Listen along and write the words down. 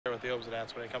the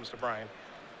Obsidians when it comes to Brian.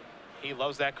 He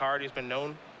loves that card. He's been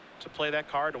known to play that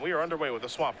card, and we are underway with the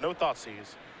Swamp. No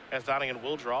Thoughtseize, as Donegan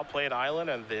will draw, play an island,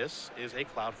 and this is a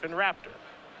Cloudfin Raptor.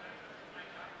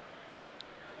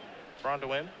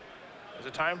 Braun-Duin. Is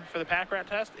it time for the Pack Rat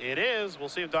test? It is. We'll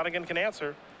see if Donegan can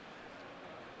answer.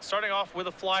 Starting off with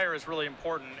a flyer is really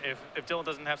important if Dylan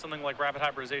doesn't have something like rapid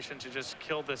hybridization to just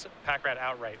kill this Pack Rat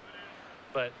outright.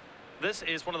 But this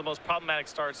is one of the most problematic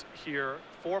starts here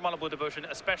for Mono Blue Devotion,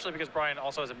 especially because Brian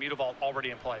also has a Mutavault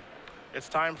already in play. It's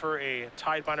time for a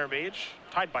Tidebinder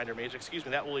Mage, excuse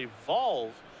me, that will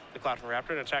evolve the Cloudfin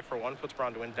Raptor and attack for 1, puts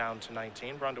Braun-Duin down to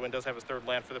 19. Braun-Duin does have his 3rd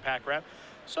land for the Pack Rat,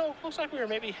 so looks like we are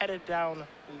maybe headed down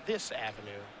this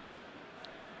avenue.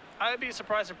 I'd be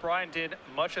surprised if Brian did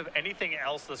much of anything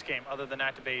else this game other than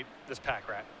activate this Pack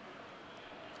Rat.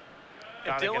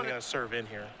 Donegan going to serve in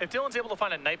here. If Dylan's able to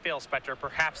find a Nightveil Spectre,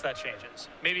 perhaps that changes.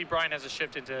 Maybe Brian has a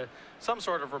shift into some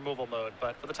sort of removal mode,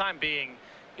 but for the time being,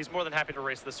 he's more than happy to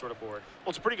race this sort of board. Well,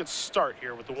 it's a pretty good start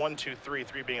here with the 1, 2, 3,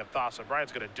 3 being a Thassa.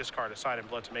 Brian's going to discard a Sign in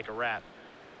Blood to make a rat.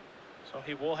 So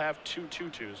he will have 2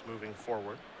 2/2s moving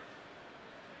forward.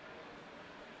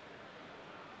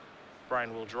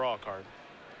 Brian will draw a card.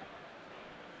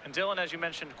 And Dylan, as you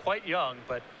mentioned, quite young,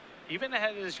 but even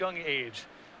at his young age,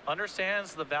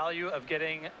 understands the value of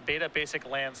getting beta basic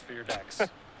lands for your decks.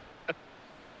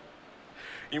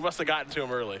 You must have gotten to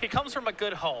him early. He comes from a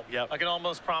good home. Yep. I can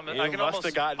almost promise. You must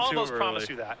have gotten to him early. Promise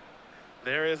you that.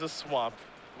 There is a Swamp,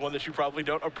 one that you probably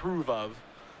don't approve of,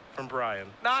 from Brian.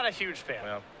 Not a huge fan.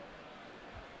 Yeah.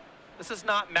 This is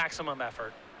not maximum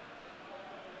effort.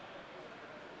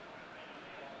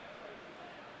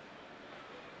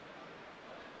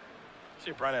 See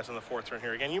what Brian has on the 4th turn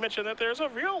here. Again, you mentioned that there's a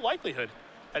real likelihood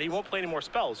that he won't play any more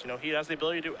spells. You know, he has the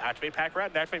ability to activate Pack Rat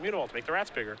and activate Mutavault to make the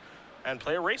rats bigger and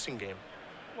play a racing game.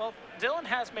 Well, Dylan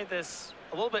has made this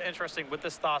a little bit interesting with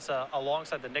this Thassa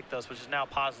alongside the Nykthos, which is now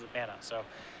positive mana. So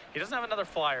he doesn't have another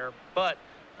flyer, but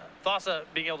Thassa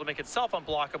being able to make itself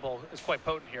unblockable is quite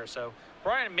potent here. So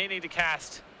Brian may need to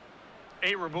cast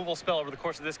a removal spell over the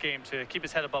course of this game to keep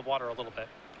his head above water a little bit.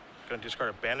 Going to discard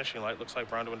a Banishing Light. Looks like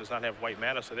Braun-Duin does not have white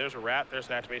mana, so there's a rat, there's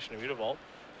an activation of Mutavault,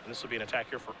 and this will be an attack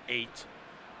here for 8.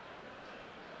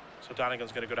 So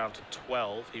Donegan's going to go down to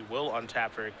 12. He will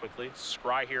untap very quickly.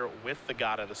 Scry here with the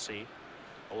God of the Sea.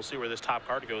 We'll see where this top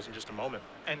card goes in just a moment.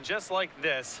 And just like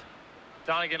this,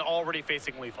 Donegan already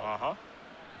facing lethal.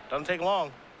 Doesn't take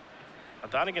long. Now,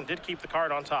 Donegan did keep the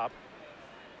card on top.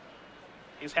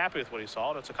 He's happy with what he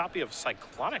saw, and it's a copy of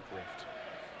Cyclonic Rift.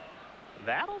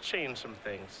 That'll change some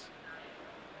things.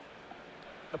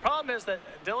 The problem is that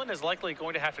Dylan is likely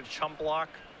going to have to chump block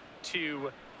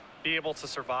to be able to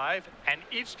survive, and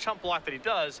each chump block that he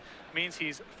does means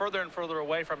he's further and further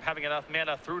away from having enough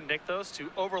mana through Nykthos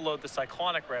to overload the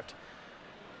Cyclonic Rift.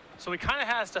 So he kind of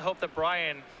has to hope that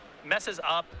Brian messes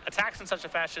up, attacks in such a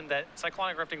fashion that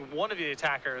Cyclonic Rifting one of the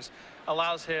attackers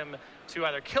allows him to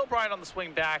either kill Brian on the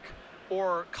swing back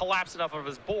or collapse enough of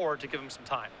his board to give him some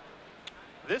time.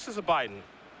 This is a Biden.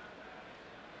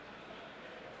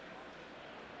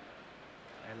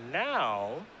 And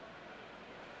now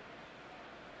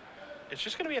it's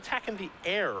just going to be attacking the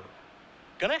air.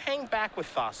 Going to hang back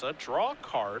with Thassa, draw a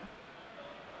card,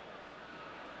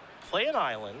 play an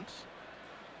island,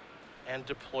 and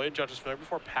deploy a Judge's Familiar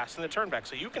before passing the turn back.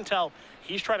 So you can tell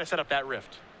he's trying to set up that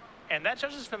rift. And that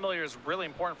Judge's Familiar is really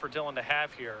important for Dylan to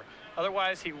have here.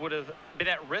 Otherwise, he would have been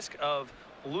at risk of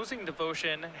losing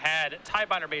Devotion had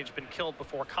Tidebinder Mage been killed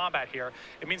before combat here.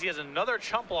 It means he has another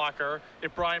chump blocker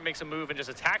if Brian makes a move and just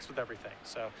attacks with everything.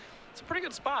 So it's a pretty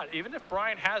good spot. Even if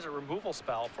Brian has a removal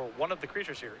spell for one of the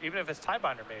creatures here, even if it's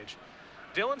Tidebinder Mage,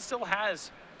 Dylan still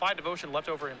has 5 Devotion left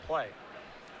over in play.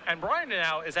 And Brian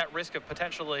now is at risk of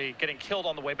potentially getting killed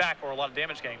on the way back or a lot of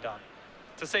damage getting done.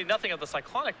 To say nothing of the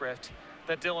Cyclonic Rift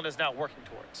that Dylan is now working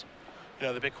towards. You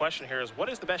know, the big question here is, what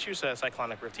is the best use of that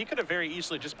Cyclonic Rift? He could have very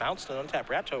easily just bounced an untapped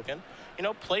rat token, you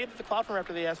know, played the Cloudfin Raptor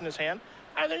that he has in his hand,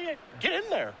 and then you get in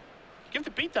there. Give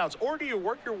the beatdowns. Or do you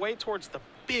work your way towards the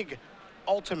big,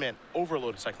 ultimate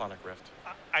overloaded Cyclonic Rift?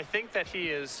 I think that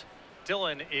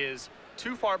Dylan is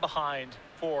too far behind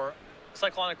for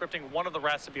Cyclonic Rifting one of the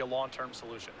rats to be a long-term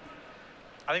solution.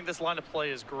 I think this line of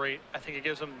play is great. I think it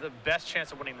gives him the best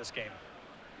chance of winning this game.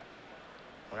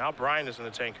 Well, now Brian is in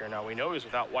the tank here. Now we know he's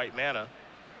without white mana.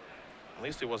 At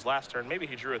least he was last turn. Maybe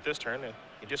he drew it this turn and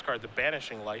he discarded the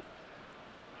Banishing Light.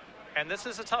 And this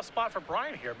is a tough spot for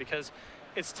Brian here because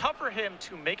it's tough for him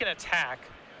to make an attack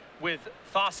with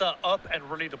Thassa up and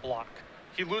ready to block.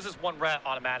 He loses 1 rat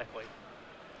automatically.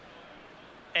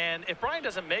 And if Brian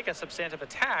doesn't make a substantive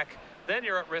attack, then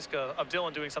you're at risk of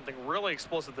Dylan doing something really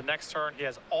explosive the next turn. He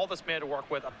has all this mana to work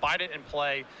with, Abide It in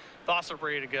play, Thassa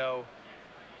ready to go,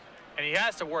 and he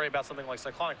has to worry about something like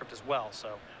Cyclonic Rift as well,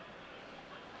 so.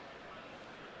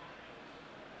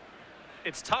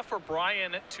 It's tough for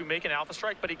Brian to make an Alpha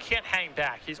Strike, but he can't hang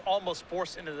back. He's almost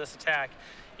forced into this attack,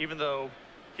 even though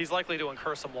he's likely to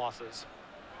incur some losses.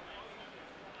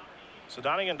 So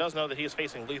Donegan does know that he is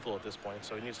facing lethal at this point,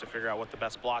 so he needs to figure out what the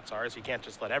best blocks are, as he can't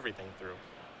just let everything through.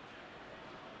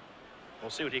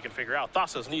 We'll see what he can figure out.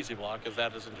 Thassa's an easy block, because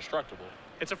that is indestructible.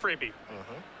 It's a freebie.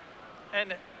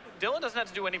 And Dylan doesn't have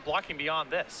to do any blocking beyond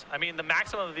this. I mean, the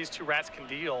maximum of these two rats can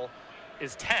deal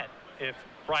is 10 if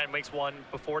Brian makes one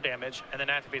before damage and then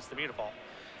activates the Mutavault.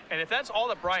 And if that's all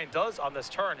that Brian does on this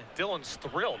turn, Dylan's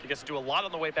thrilled. He gets to do a lot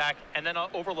on the way back and then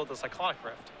overload the Cyclonic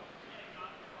Rift.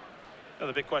 Now,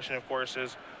 the big question, of course,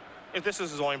 is if this is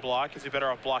his only block, is he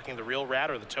better off blocking the real rat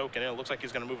or the token? And it looks like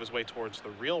he's going to move his way towards the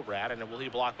real rat, and will he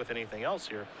block with anything else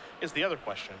here is the other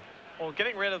question. Well,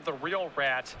 getting rid of the real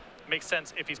rat makes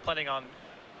sense if he's planning on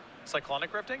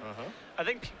Cyclonic Rifting. I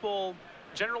think people,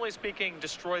 generally speaking,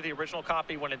 destroy the original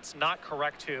copy when it's not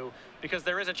correct to, because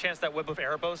there is a chance that Whip of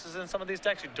Erebos is in some of these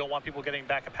decks. You don't want people getting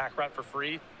back a pack rat for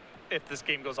free if this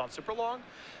game goes on super long.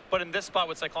 But in this spot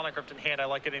with Cyclonic Rift in hand, I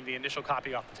like getting the initial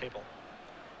copy off the table.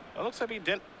 It looks like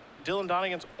Dylan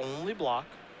Donegan's only block.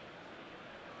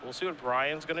 We'll see what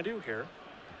Brian's going to do here.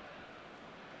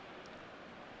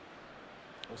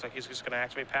 Looks like he's just going to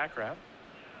activate Pack Rat.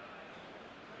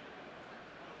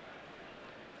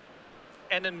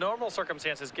 And in normal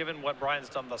circumstances, given what Brian's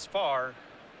done thus far,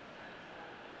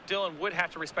 Dylan would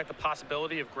have to respect the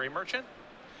possibility of Grey Merchant.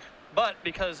 But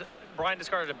because Brian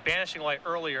discarded a Banishing Light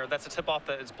earlier, that's a tip-off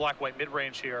that it's black-white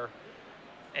mid-range here.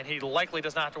 And he likely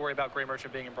does not have to worry about Grey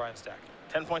Merchant being in Brian's deck.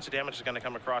 10 points of damage is going to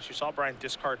come across. You saw Brian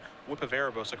discard Whip of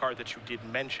Erebos, a card that you did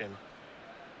mention.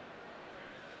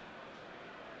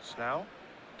 So now,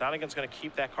 Donegan's going to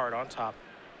keep that card on top,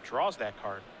 draws that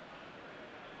card.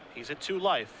 He's at 2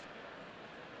 life.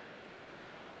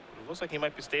 It looks like he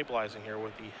might be stabilizing here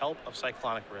with the help of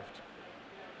Cyclonic Rift.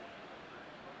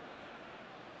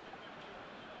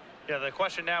 Yeah, the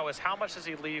question now is how much does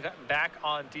he leave back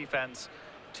on defense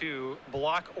to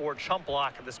block or chump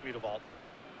block this Mutavault?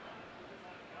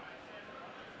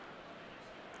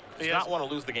 He does not want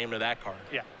to lose the game to that card.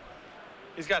 Yeah.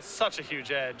 He's got such a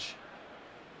huge edge.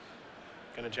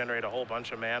 Going to generate a whole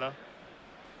bunch of mana.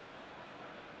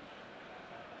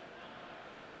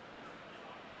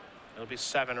 It'll be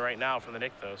 7 right now from the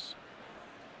Nykthos.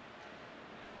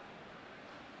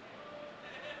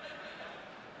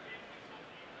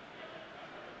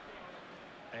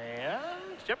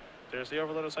 And, yep, there's the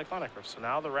overloaded Cyclonic Rift. So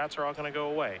now the rats are all going to go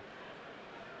away.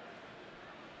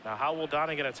 Now, how will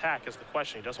Donegan attack is the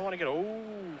question. He doesn't want to get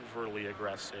overly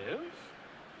aggressive.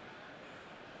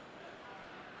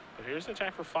 But here's an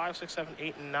attack for 5, 6, 7,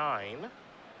 8, and 9.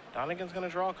 Donegan's going to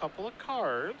draw a couple of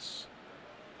cards.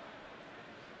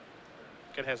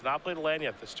 Again, has not played a land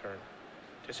yet this turn.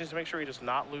 Just needs to make sure he does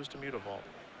not lose to Mutavault.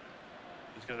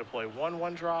 He's going to deploy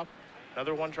 1 drop,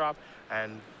 another 1 drop,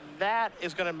 and that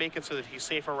is going to make it so that he's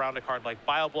safe around a card like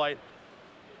Bile-Blight,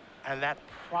 and that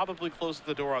probably closes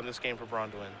the door on this game for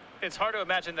Braun-Duin. It's hard to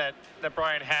imagine that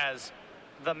Brian has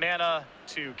the mana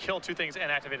to kill 2 things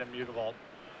and activate a Mutavault.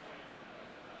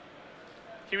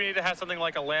 He would need to have something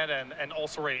like a land and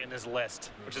Ulcerate in his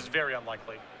list, which is very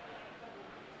unlikely.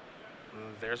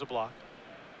 There's a block.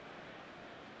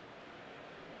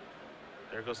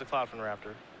 There goes the Cloudfin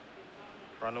Raptor.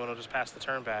 Braun-Duin will just pass the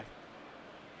turn back.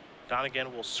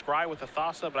 Donegan will scry with a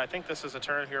Thassa, but I think this is a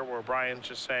turn here where Brian's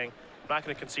just saying, I'm not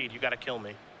going to concede, you got to kill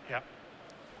me. Yep.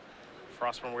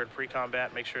 Frostborn Weird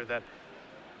pre-combat, make sure that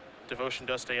Devotion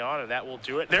does stay on, and that will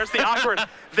do it. There's the awkward.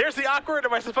 There's the awkward.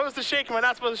 Am I supposed to shake? Am I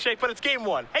not supposed to shake? But it's game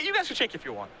 1. Hey, you guys can shake if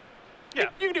you want. Yeah,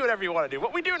 you can do whatever you want to do.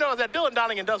 What we do know is that Dylan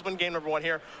Donegan does win game number 1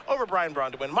 here over Brian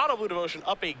Braun-Duin. Mono Blue Devotion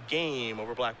up a game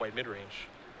over Black-White midrange.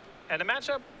 And a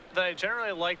matchup that I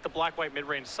generally like the Black-White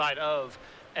midrange side of.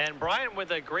 And Brian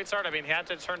with a great start. I mean, he had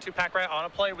to turn 2 Pack Rat on a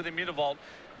play with a Mutavault.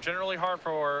 Generally hard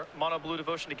for Mono Blue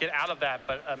Devotion to get out of that,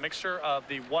 but a mixture of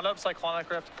the 1-of Cyclonic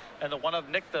Rift and the 1-of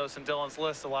Nykthos in Dylan's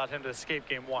list allowed him to escape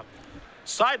game 1.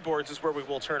 Sideboards is where we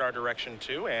will turn our direction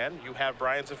to, and you have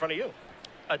Brian's in front of you.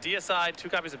 A Deicide, 2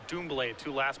 copies of Doomblade,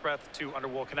 2 Last Breath, 2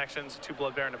 Underworld Connections, 2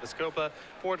 Blood Baron of Viscopa,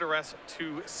 4 Duress,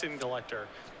 2 Sin Collector.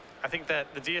 I think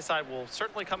that the Deicide will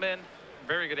certainly come in.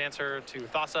 Very good answer to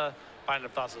Thassa, Bind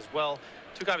of Thassa as well.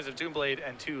 2 copies of Doomblade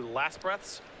and 2 Last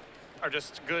Breaths are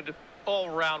just good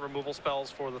all-around removal spells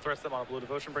for the threats that Mono Blue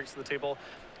Devotion brings to the table.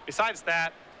 Besides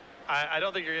that, I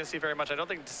don't think you're going to see very much. I don't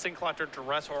think Sin Collector,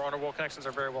 Duress, or Underworld Connections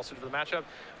are very well suited for the matchup.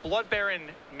 Blood Baron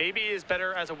maybe is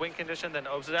better as a win condition than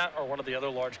Obsidat or one of the other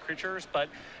large creatures, but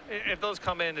if those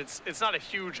come in, it's not a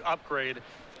huge upgrade.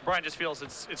 Brian just feels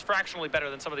it's fractionally better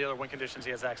than some of the other win conditions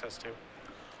he has access to.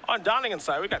 On Donegan's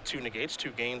side, we got 2 negates,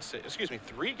 3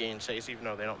 gainsays, even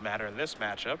though they don't matter in this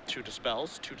matchup. 2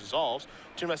 dispels, 2 dissolves,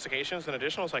 2 domestications, an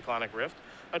additional cyclonic rift,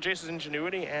 a Jace's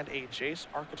Ingenuity, and a Jace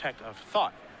Architect of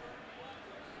Thought.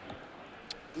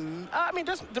 I mean,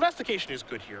 domestication is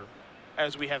good here,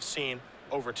 as we have seen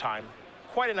over time.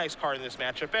 Quite a nice card in this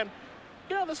matchup, and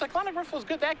you know the cyclonic rift was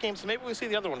good that game, so maybe we see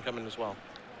the other one come in as well.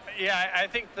 Yeah, I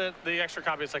think that the extra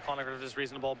copy of cyclonic rift is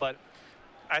reasonable, but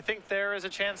I think there is a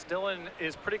chance Dylan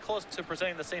is pretty close to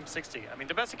presenting the same 60. I mean,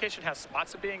 domestication has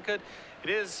spots of being good. It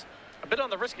is a bit on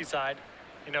the risky side.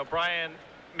 You know, Brian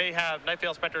may have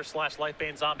Nightveil Spectre /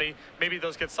 Lifebane Zombie. Maybe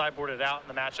those get sideboarded out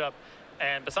in the matchup.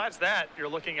 And besides that, you're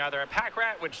looking either at Pack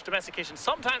Rat, which domestication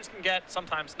sometimes can get,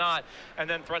 sometimes not, and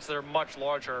then threats that are much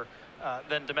larger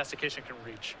than domestication can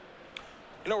reach.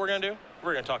 You know what we're going to do?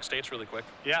 We're going to talk states really quick.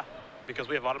 Yeah. Because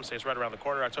we have Autumn States right around the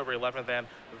corner, October 11th and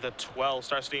the 12th.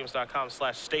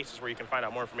 StarSteams.com/states is where you can find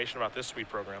out more information about this sweet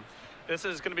program. This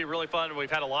is going to be really fun. We've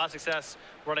had a lot of success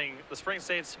running the spring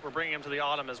states. We're bringing them to the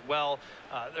autumn as well.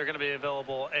 They're going to be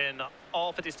available in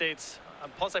all 50 states,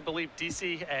 plus I believe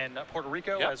DC and Puerto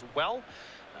Rico as well.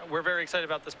 We're very excited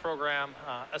about this program,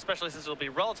 especially since it'll be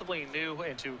relatively new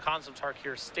into Concept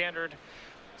Tarkir standard.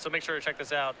 So make sure to check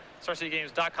this out.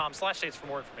 StarCityGames.com/states for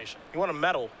more information. You want a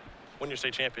medal? Win your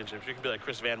state championships. You can be like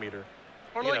Chris Van Meter.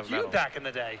 Or like you back in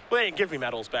the day. Well, they didn't give me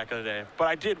medals back in the day, but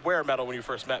I did wear a medal when you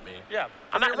first met me. Yeah,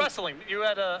 I'm not wrestling. You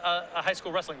had a high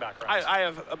school wrestling background. I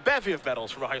have a bevy of medals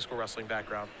from a high school wrestling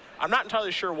background. I'm not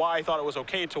entirely sure why I thought it was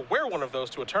okay to wear one of those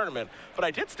to a tournament, but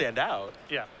I did stand out.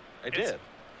 Yeah. I did.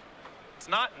 It's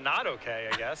not okay,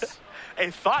 I guess. A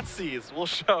Thoughtseize will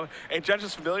show a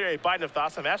Judge's Familiar, a Binding of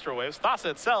Thassa, Master Waves, Thassa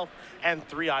itself, and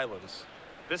 3 islands.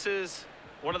 This is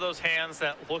one of those hands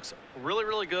that looks really,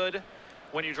 really good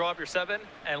when you draw up your 7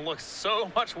 and looks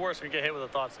so much worse when you get hit with a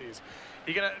Thoughtseize.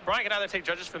 Brian can either take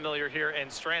Judge's Familiar here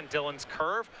and strand Dylan's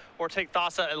curve, or take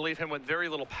Thassa and leave him with very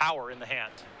little power in the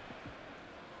hand.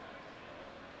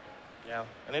 Yeah,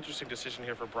 an interesting decision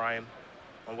here for Brian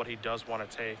on what he does want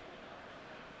to take.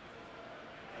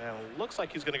 And it looks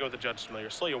like he's going to go with the Judge's Familiar.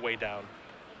 Slow your way down.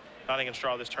 Donegan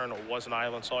Straw this turn was an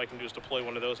island, so all I can do is deploy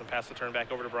one of those and pass the turn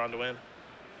back over to Braun-Duin.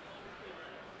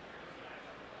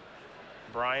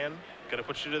 Brian, going to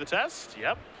put you to the test?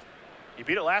 Yep. You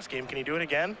beat it last game. Can you do it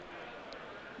again?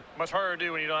 Much harder to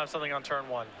do when you don't have something on turn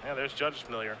 1. Yeah, there's Judge's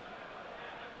Familiar.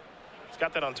 He's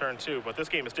got that on turn 2, but this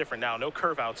game is different now. No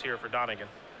curve outs here for Donegan.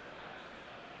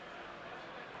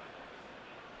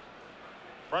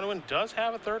 Braun-Duin does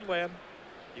have a 3rd land.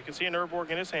 You can see an Urborg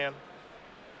in his hand.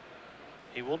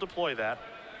 He will deploy that.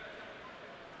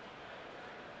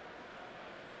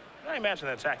 I imagine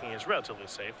that attacking is relatively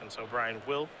safe, and so Brian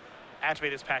will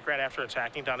activate his Pack Rat after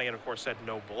attacking. Donegan, of course, said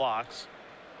no blocks.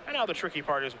 And now the tricky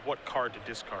part is what card to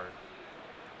discard.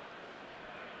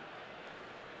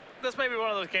 This may be one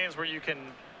of those games where you can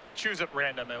choose at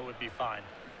random and it would be fine.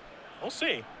 We'll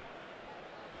see.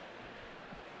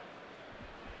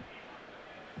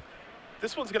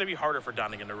 This one's going to be harder for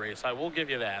Donegan to race. I will give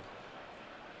you that.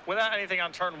 Without anything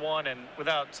on turn 1 and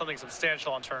without something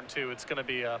substantial on turn 2, it's going to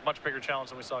be a much bigger challenge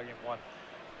than we saw in game 1.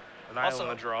 An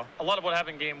island to draw. A lot of what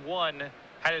happened in game 1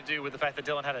 had to do with the fact that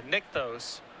Dylan had a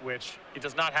Nykthos, which he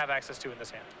does not have access to in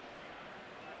this hand.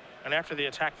 And after the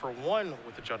attack for 1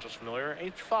 with the Judge's Familiar,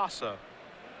 a Thassa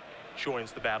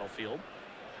joins the battlefield.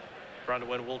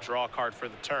 Braun-Duin will draw a card for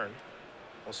the turn.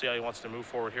 We'll see how he wants to move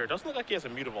forward here. It doesn't look like he has a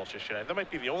Mutavault just yet. That might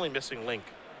be the only missing link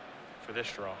for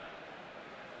this draw.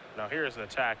 Now here is an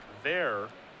attack. There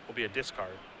will be a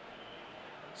discard.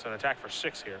 So an attack for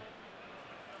 6 here.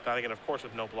 Donegan, of course,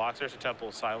 with no blocks. There's a Temple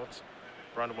of Silence.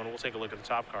 Braun-Duin will take a look at the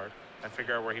top card and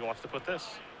figure out where he wants to put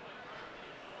this.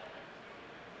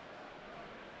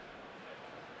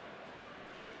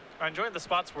 I enjoyed the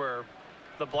spots where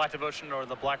the Black Devotion or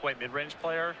the Black-White mid-range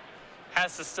player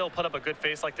has to still put up a good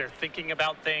face, like they're thinking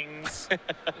about things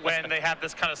when they have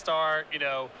this kind of start, you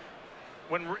know,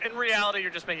 when in reality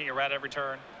you're just making a rat every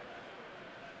turn.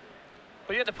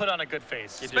 But you have to put on a good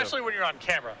face, especially when you're on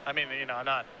camera. I mean, you know, I'm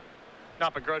not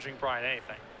begrudging Brian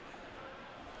anything.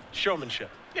 Showmanship.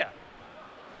 Yeah.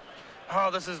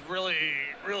 Oh, this is really,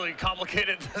 really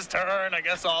complicated this turn. I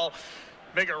guess I'll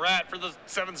make a rat for the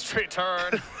 7th straight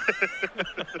turn.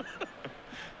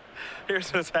 Here's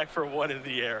an attack for 1 in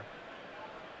the air.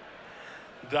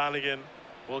 Donegan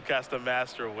will cast a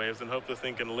Master of Waves and hope this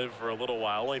thing can live for a little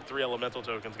while. Only 3 elemental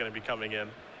tokens going to be coming in.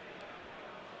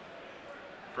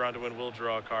 Braun-Duin will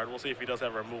draw a card. We'll see if he does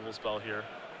have a removal spell here.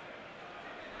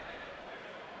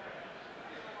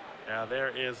 Now there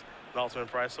is an ultimate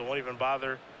price, so won't even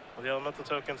bother with the elemental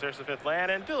tokens. There's the 5th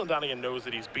land, and Dylan Donegan knows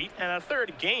that he's beat, and a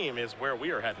 3rd game is where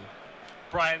we are heading.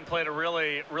 Brian played a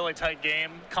really, really tight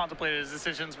game, contemplated his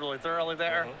decisions really thoroughly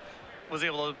there, was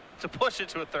able to push it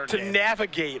to a 3rd game. To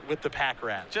navigate with the pack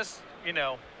rat. Just, you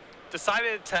know,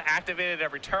 decided to activate it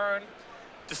every turn,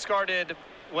 discarded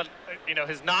what, you know,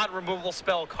 his non-removable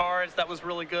spell cards. That was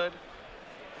really good.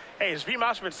 Hey, as V.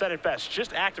 Moshevich said it best,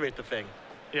 just activate the thing.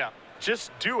 Yeah.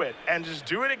 Just do it, and just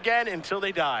do it again until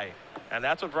they die. And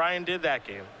that's what Brian did that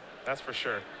game. That's for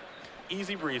sure.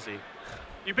 Easy breezy.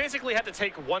 You basically had to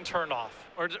take 1 turn off,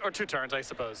 or 2 turns, I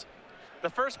suppose. The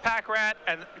first pack rat,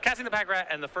 and casting the pack rat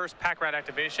and the first pack rat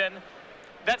activation,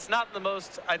 that's not the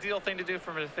most ideal thing to do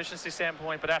from an efficiency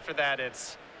standpoint, but after that,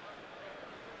 it's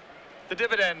the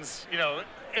dividends, you know,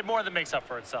 it more than makes up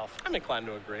for itself. I'm inclined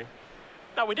to agree.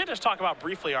 Now, we did just talk about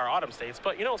briefly our autumn states,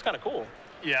 but you know what's kind of cool?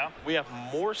 Yeah. We have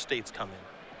more states coming.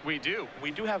 We do.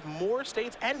 We do have more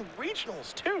states and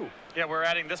regionals, too. Yeah, we're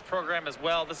adding this program as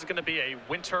well. This is going to be a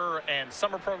winter and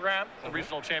summer program, the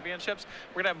regional championships.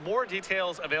 We're going to have more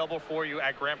details available for you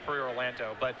at Grand Prix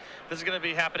Orlando, but this is going to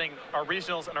be happening, our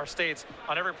regionals and our states,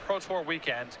 on every Pro Tour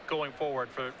weekend going forward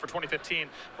for 2015.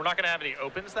 We're not going to have any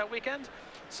opens that weekend.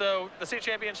 So the state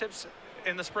championships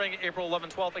in the spring, April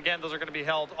 11th, 12th, again, those are going to be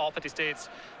held all 50 states,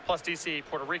 plus DC,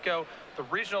 Puerto Rico. The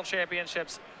regional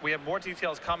championships, we have more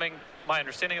details coming. My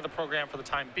understanding of the program for the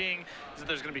time being is that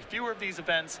there's going to be fewer of these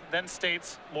events than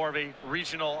states, more of a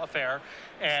regional affair,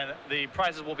 and the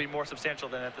prizes will be more substantial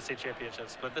than at the state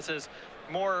championships. But this is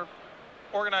more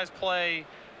organized play,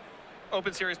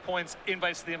 open series points,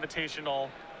 invites to the invitational,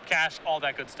 cash, all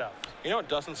that good stuff. You know what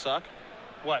doesn't suck?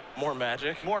 What? More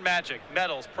Magic. More Magic,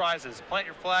 medals, prizes. Plant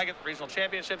your flag at the regional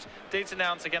championships. Dates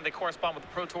announced. Again, they correspond with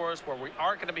the Pro Tours, where we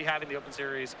aren't going to be having the Open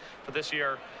Series for this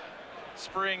year.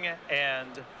 Spring and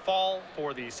fall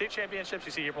for the state championships.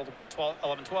 You see April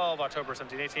 11, 12, October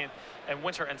 17, 18, and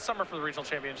winter and summer for the regional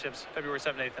championships, February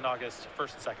 7, 8, and August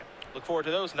 1st and 2nd. Look forward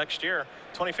to those next year.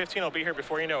 2015 will be here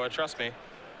before you know it, trust me.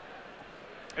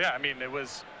 Yeah, I mean, it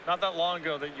was not that long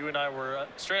ago that you and I were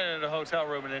stranded in a hotel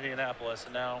room in Indianapolis,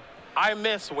 and now... I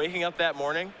miss waking up that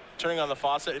morning, turning on the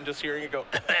faucet, and just hearing it go,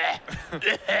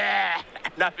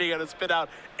 not being able to spit out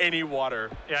any water.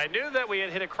 Yeah, I knew that we had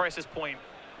hit a crisis point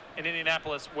in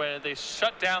Indianapolis where they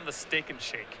shut down the Steak and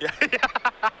Shake. Yeah.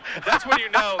 That's when you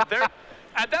know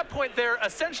at that point they're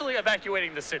essentially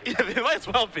evacuating the city. Yeah, they might as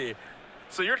well be.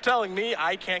 So you're telling me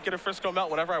I can't get a Frisco Melt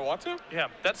whenever I want to? Yeah,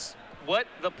 that's what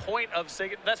the point of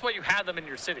Steak. That's why you have them in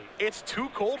your city. It's too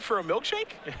cold for a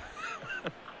milkshake?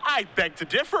 I beg to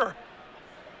differ.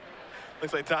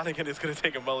 Looks like Donegan is going to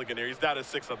take a mulligan here. He's down to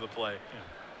 6 on the play. Yeah.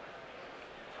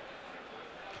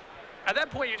 At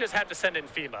that point, you just have to send in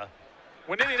FEMA.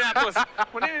 When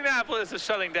Indianapolis is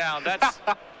shutting down, that's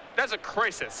a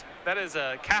crisis. That is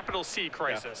a capital C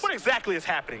crisis. Yeah. What exactly is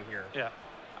happening here? Yeah.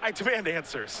 I demand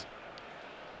answers.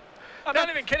 I'm not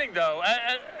even kidding, though.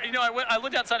 I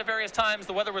lived outside at various times.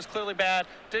 The weather was clearly bad.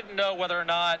 Didn't know whether or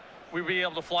not we'd be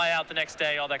able to fly out the next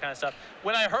day, all that kind of stuff.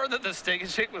 When I heard that the Steak and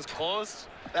Shake was closed,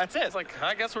 that's it. It's like,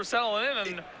 I guess we're settling in,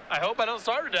 and I hope I don't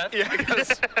starve to death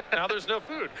because now there's no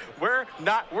food. We're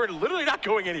literally not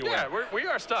going anywhere. Yeah, we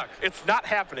are stuck. It's not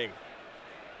happening.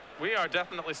 We are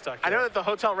definitely stuck here. I know that the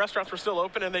hotel restaurants were still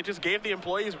open, and they just gave the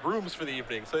employees rooms for the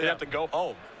evening, so they'd have to go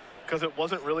home because it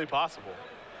wasn't really possible.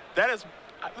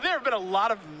 There have been a lot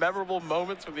of memorable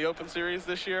moments from the Open Series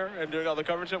this year and doing all the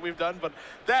coverage that we've done, but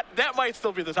that might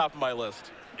still be the top of my list.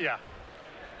 Yeah.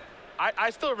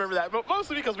 I still remember that, but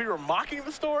mostly because we were mocking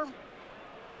the storm.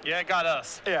 Yeah, it got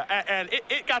us. Yeah, and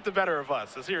it got the better of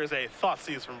us. As here is a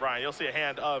Thoughtseize from Brian. You'll see a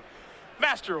hand of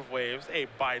Master of Waves, a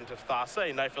Bident of Thassa,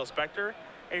 a Nightveil Spectre,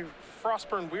 a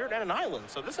Frostburn Weird, and an Island.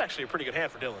 So this is actually a pretty good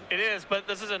hand for Dylan. It is, but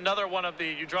this is another one of the,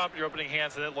 you drop your opening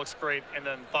hands and it looks great, and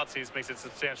then Thoughtseize makes it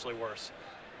substantially worse.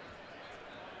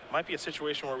 Might be a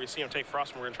situation where we see him take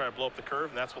Frost and we're going to try to blow up the curve,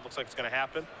 and that's what looks like it's going to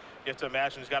happen. You have to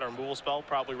imagine he's got a removal spell,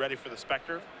 probably ready for the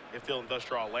Spectre, if Dylan does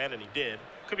draw a land, and he did.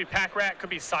 Could be Pack Rat, could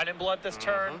be Silent Blood this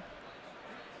turn.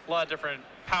 A lot of different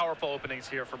powerful openings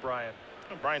here for Brian.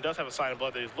 Well, Brian does have a Silent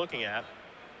Blood that he's looking at,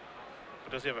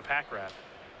 but does he have a Pack Rat?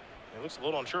 He looks a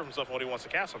little unsure of himself on what he wants to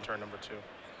cast on turn number 2.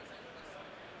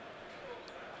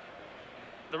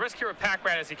 The risk here with Pack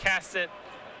Rat is he casts it,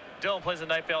 Dylan plays a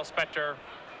Nightveil Spectre,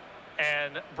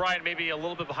 and Brian may be a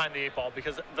little bit behind the 8 ball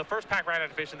because the first Pack Rat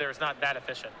activation there is not that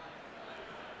efficient.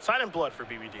 Silent Blood for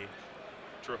BBD.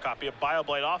 Drew a copy of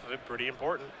Bioblight off of it, pretty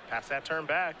important. Pass that turn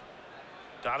back.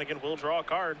 Donegan will draw a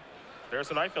card. There's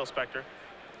the Nightveil Spectre.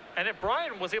 And if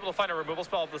Brian was able to find a removal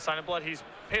spell of the Sign of Blood, he's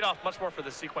paid off much more for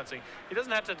this sequencing. He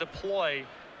doesn't have to deploy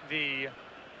the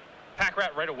Pack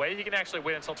Rat right away. He can actually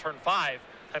wait until turn 5,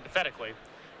 hypothetically,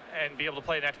 and be able to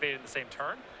play and activate it in the same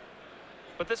turn.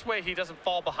 But this way, he doesn't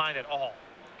fall behind at all.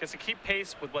 Gets to keep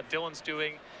pace with what Dylan's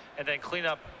doing and then clean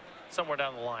up somewhere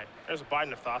down the line. There's a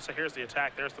Biden of Thassa. Here's the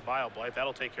attack. There's the Bile Blight.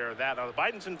 That'll take care of that. Now, the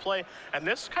Biden's in play, and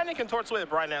this kind of contorts the way that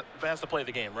Brian has to play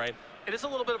the game, right? It is a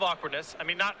little bit of awkwardness. I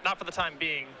mean, not for the time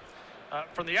being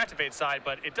from the activate side,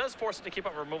 but it does force it to keep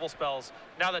up removal spells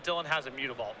now that Dylan has a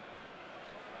Mutavault.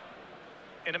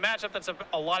 In a matchup that's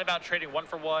a lot about trading 1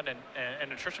 for 1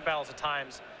 and attrition battles at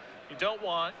times, you don't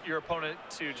want your opponent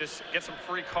to just get some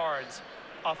free cards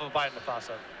off of a Biden of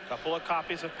Thassa. A couple of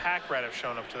copies of Pack Rat have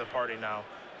shown up to the party now.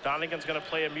 Donegan's going to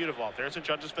play a Mutavault. There's a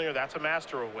Judge's Finger. That's a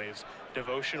Master of Waves.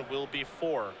 Devotion will be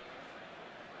 4.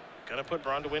 Going to put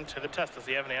Braun-Duin to the test. Does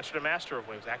he have an answer to Master of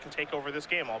Waves? That can take over this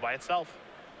game all by itself.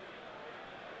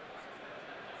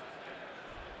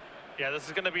 Yeah, this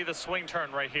is going to be the swing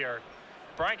turn right here.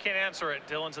 Brian can't answer it.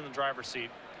 Dylan's in the driver's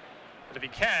seat. But if he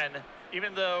can,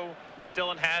 even though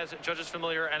Dylan has Judge's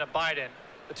Familiar and a Biden,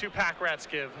 the 2 Pack Rats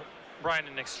give Brian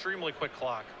an extremely quick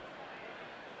clock.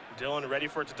 Dylan ready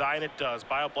for it to die, and it does.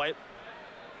 Bile Blight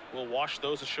will wash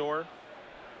those ashore.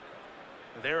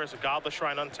 There is a Godless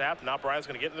Shrine untapped. Now Brian's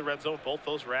going to get in the red zone with both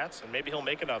those rats, and maybe he'll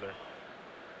make another.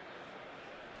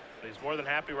 But he's more than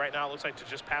happy right now, it looks like, to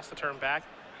just pass the turn back.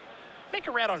 Make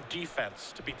a rat on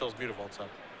defense to beat those Mutavaults up.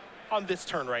 On this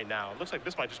turn right now. It looks like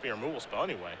this might just be a removal spell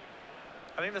anyway.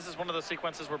 I think this is one of those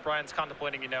sequences where Brian's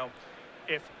contemplating, you know,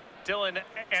 if Dylan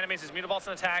animates his Mutavaults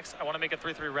and attacks, I want to make a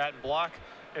 3/3 rat and block.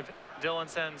 If Dylan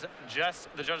sends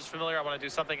just the Judge's Familiar, I want to do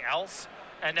something else.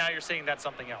 And now you're seeing that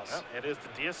something else. Yeah, it is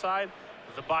the Deicide,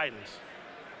 the Bidens.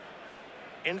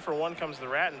 In for 1 comes the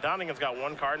rat, and Donegan's got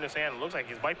 1 card in his hand. It looks like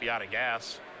he might be out of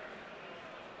gas.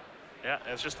 Yeah,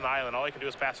 and it's just an island. All he can do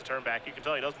is pass the turn back. You can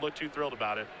tell he doesn't look too thrilled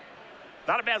about it.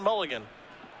 Not a bad mulligan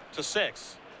to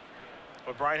 6.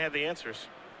 But Brian had the answers.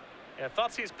 Yeah,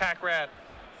 Thoughtseize Pack Rat,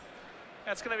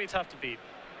 that's going to be tough to beat.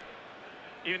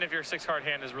 Even if your 6-card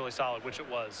hand is really solid, which it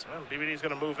was. Well, BBD's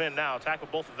going to move in now. Attack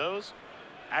with both of those.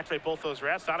 Activate both those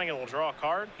rats. Donegan will draw a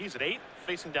card. He's at 8,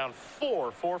 facing down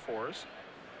 4 4/4s.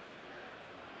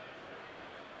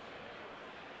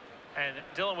 And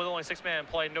Dylan with only 6 mana in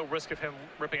play, no risk of him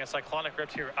ripping a Cyclonic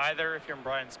Rift here either if you're in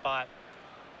Brian's spot.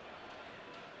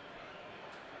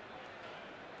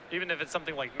 Even if it's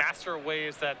something like Master of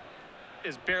Waves that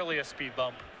is barely a speed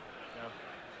bump.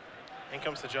 Yeah. In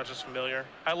comes the Judge's Familiar.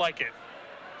 I like it.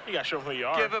 You got to show him who you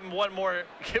are. Give him one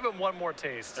more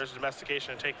taste. There's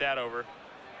Domestication to take that over.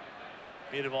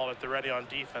 Mutavault at the ready on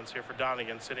defense here for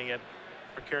Donegan, sitting at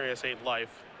precarious 8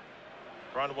 life.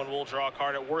 Braun-Duin will draw a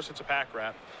card. At worst, it's a Pack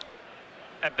Rat.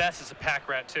 At best, it's a Pack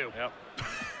Rat, too. Yep.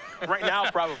 Right now,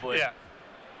 probably. Yeah.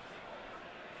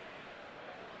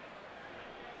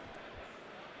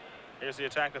 Here's the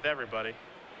attack with everybody.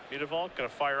 Mutavault going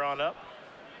to fire on up.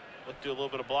 Let's do a little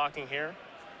bit of blocking here.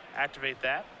 Activate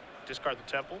that. Discard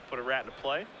the Temple. Put a rat into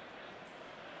play.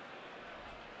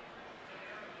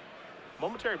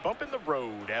 Momentary bump in the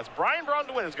road as Brian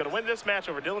Braun-Duin is going to win this match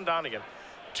over Dylan Donegan.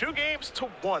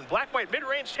 2-1. Black-White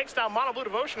mid-range takes down Mono Blue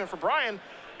Devotion, and for Brian,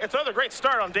 it's another great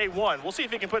start on day 1. We'll see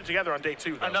if he can put it together on day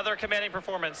 2, though. Another commanding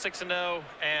performance, 6-0,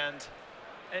 and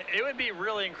it would be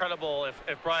really incredible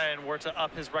if Brian were to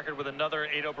up his record with another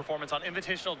 8-0 performance on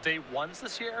Invitational day 1s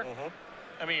this year.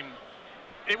 I mean,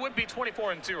 it would be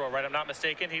 24-0, right? I'm not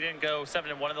mistaken. He didn't go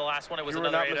 7-1 in the last one. It was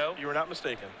another 8-0. You were not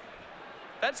mistaken.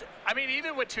 That's, I mean,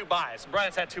 even with 2 buys.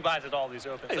 Brian's had 2 buys at all these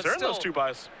opens. He's earned those 2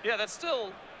 buys. Yeah, that's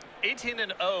still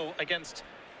 18-0 against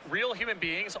real human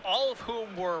beings, all of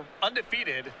whom were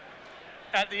undefeated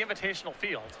at the Invitational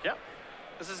field. Yep.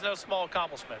 This is no small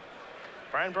accomplishment.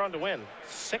 Brian Braun-Duin,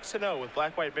 6-0 with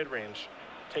Black-White mid-range,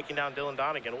 taking down Dylan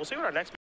Donegan. We'll see what our next